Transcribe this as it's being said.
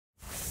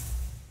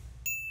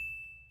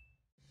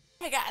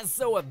Hey guys,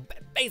 so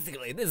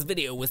basically this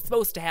video was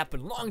supposed to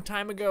happen a long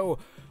time ago,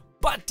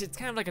 but it's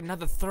kind of like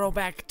another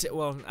throwback to,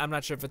 well, I'm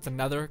not sure if it's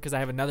another, because I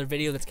have another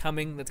video that's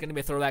coming that's going to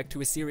be a throwback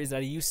to a series that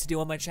I used to do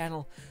on my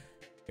channel.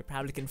 You're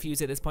probably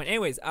confused at this point.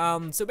 Anyways,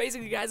 so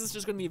basically guys, it's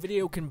just going to be a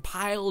video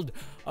compiled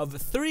of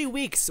 3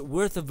 weeks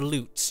worth of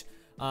loot.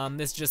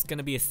 This is just going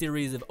to be a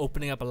series of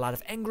opening up a lot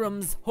of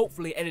engrams,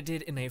 hopefully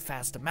edited in a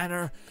fast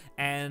manner,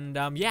 and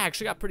yeah, I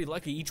actually got pretty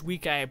lucky. Each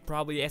week I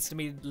probably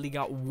estimatedly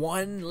got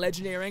 1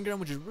 legendary engram,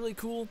 which is really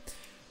cool.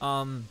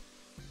 Then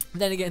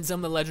again, some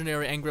of the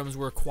legendary engrams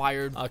were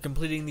acquired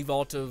completing the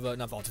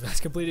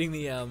completing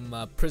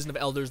the Prison of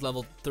Elders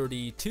level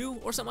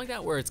 32 or something like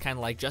that, where it's kind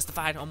of like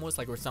justified almost,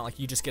 like where it's not like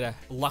you just get a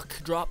luck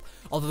drop.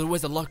 Although there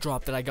was a luck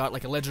drop that I got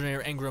like a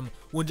legendary engram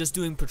when just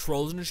doing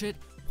patrols and shit,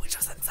 which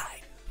was insane.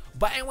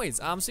 But anyways,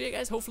 so yeah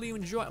guys, hopefully you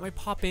enjoy it. I might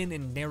pop in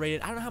and narrate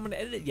it. I don't know how I'm gonna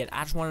edit it yet.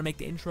 I just want to make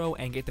the intro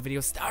and get the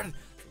video started.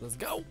 So let's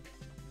go.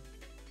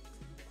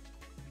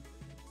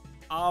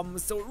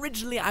 So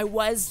originally I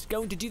was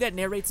going to do that,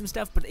 narrate some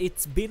stuff, but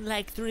it's been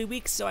like 3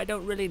 weeks, so I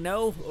don't really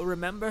know or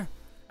remember.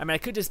 I mean, I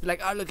could just be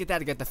like, oh, look at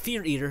that, I got the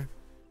Fear Eater,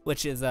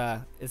 which is,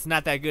 it's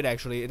not that good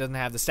actually. It doesn't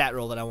have the stat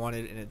roll that I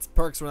wanted, and its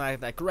perks were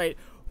not that great,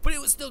 but it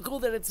was still cool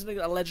that it's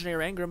a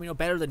legendary engram, you know,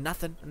 better than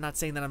nothing. I'm not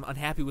saying that I'm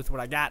unhappy with what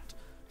I got,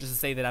 just to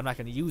say that I'm not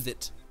going to use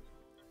it,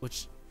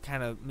 which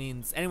kind of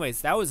means, anyways,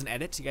 that was an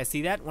edit. You guys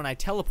see that? When I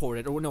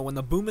teleported, or no, when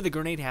the boom of the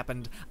grenade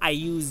happened, I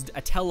used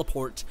a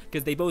teleport,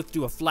 because they both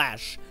do a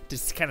flash, to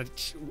kind of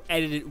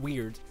edit it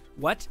weird.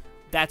 What?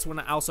 That's when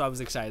I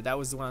was excited. That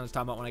was the one I was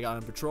talking about when I got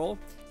on patrol.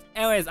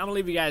 Anyways, I'm gonna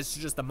leave you guys to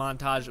just a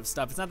montage of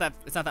stuff. It's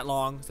not that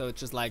long, so it's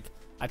just like,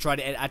 I try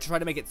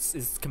to make it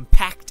as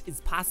compact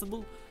as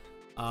possible.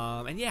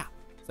 And yeah,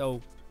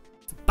 so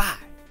bye.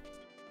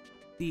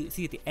 See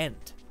you at the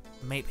end,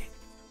 maybe.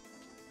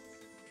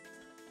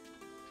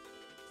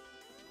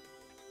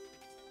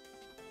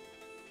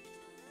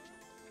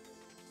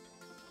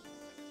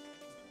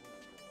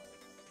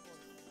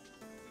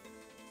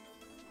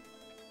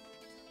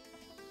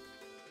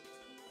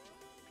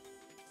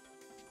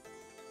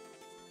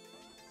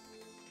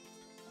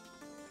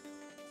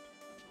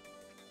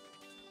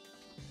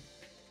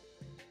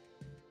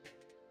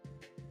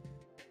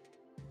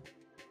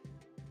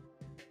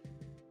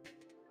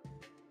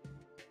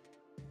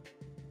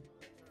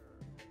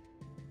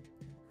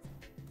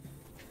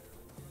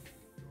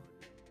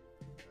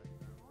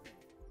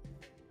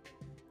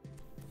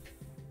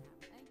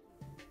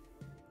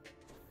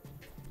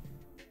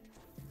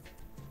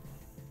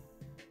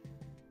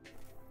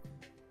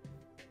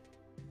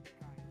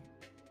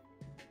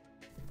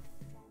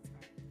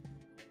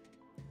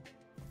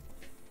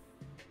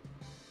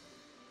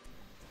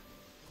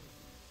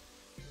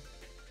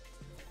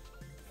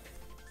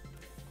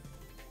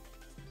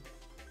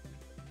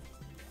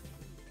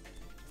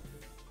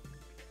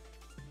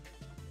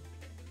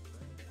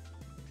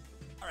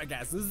 Alright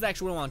guys, this is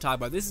actually what I want to talk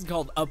about. This is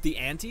called Up the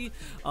Ante.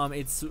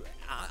 It's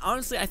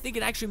honestly, I think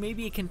it actually may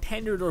be a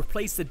contender to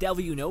replace the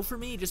Devil You Know for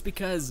me, just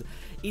because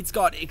it's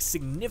got a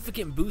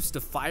significant boost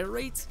to fire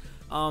rates.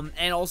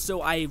 And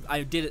also I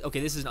did it. Okay,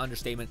 this is an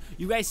understatement.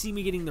 You guys see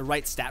me getting the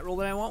right stat roll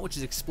that I want, which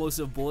is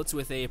explosive bullets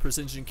with a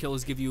precision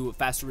kills give you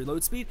faster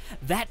reload speed.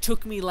 That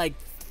took me like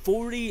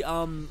 40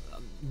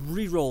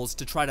 re-rolls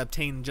to try to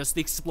obtain just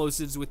the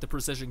explosives with the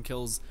precision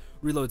kills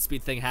reload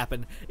speed thing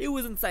happen. It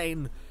was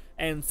insane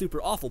and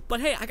super awful, but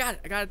hey, I got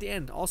it at the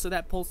end. Also,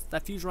 that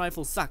fusion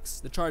rifle sucks.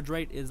 The charge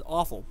rate is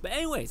awful. But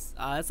anyways,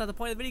 that's not the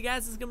point of the video,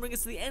 guys. This is gonna bring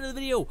us to the end of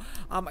the video.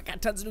 I got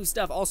tons of new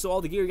stuff. Also,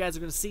 all the gear you guys are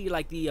gonna see,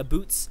 like the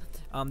boots,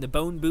 the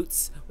bone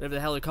boots, whatever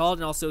the hell they're called,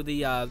 and also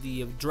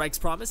the Drake's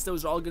Promise.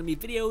 Those are all gonna be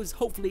videos,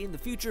 hopefully in the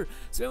future.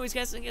 So anyways,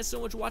 guys, thank you guys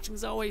so much for watching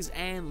as always,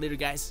 and later,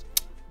 guys.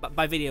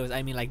 By videos,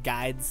 I mean like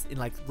guides and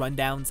like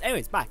rundowns.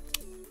 Anyways, bye.